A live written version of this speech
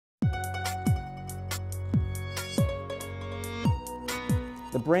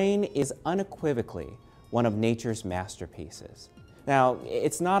The brain is unequivocally one of nature's masterpieces. Now,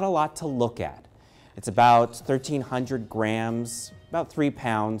 it's not a lot to look at. It's about 1,300 grams, about 3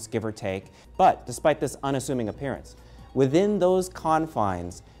 pounds, give or take. But despite this unassuming appearance, within those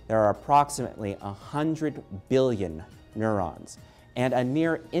confines, there are approximately 100 billion neurons and a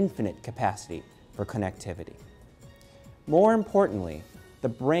near infinite capacity for connectivity. More importantly, the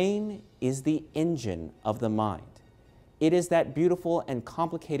brain is the engine of the mind. It is that beautiful and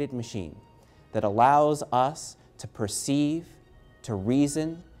complicated machine that allows us to perceive, to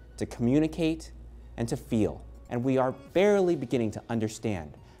reason, to communicate, and to feel. And we are barely beginning to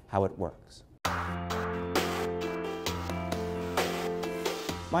understand how it works.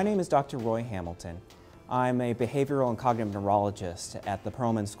 My name is Dr. Roy Hamilton. I'm a behavioral and cognitive neurologist at the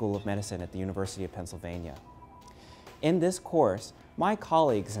Perelman School of Medicine at the University of Pennsylvania. In this course, my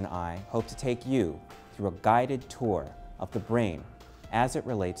colleagues and I hope to take you through a guided tour of the brain as it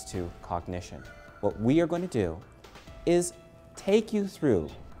relates to cognition. What we are going to do is take you through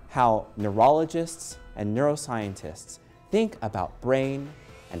how neurologists and neuroscientists think about brain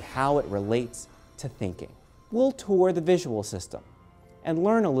and how it relates to thinking. We'll tour the visual system and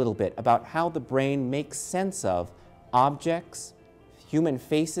learn a little bit about how the brain makes sense of objects, human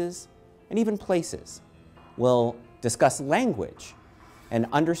faces, and even places. We'll discuss language and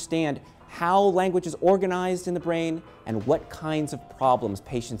understand how language is organized in the brain and what kinds of problems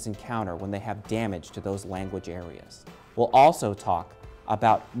patients encounter when they have damage to those language areas. We'll also talk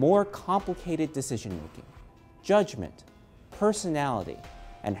about more complicated decision-making, judgment, personality,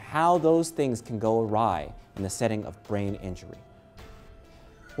 and how those things can go awry in the setting of brain injury.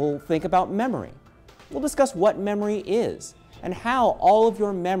 We'll think about memory. We'll discuss what memory is and how all of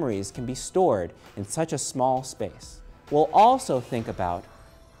your memories can be stored in such a small space. We'll also think about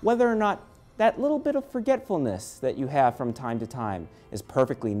whether or not that little bit of forgetfulness that you have from time to time is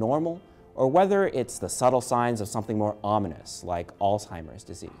perfectly normal, or whether it's the subtle signs of something more ominous, like Alzheimer's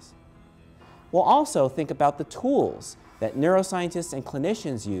disease. We'll also think about the tools that neuroscientists and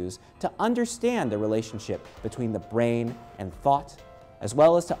clinicians use to understand the relationship between the brain and thought, as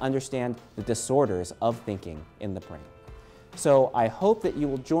well as to understand the disorders of thinking in the brain. So I hope that you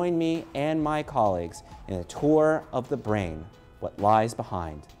will join me and my colleagues in a tour of the brain, what lies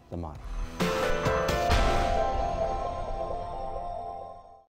behind the mind.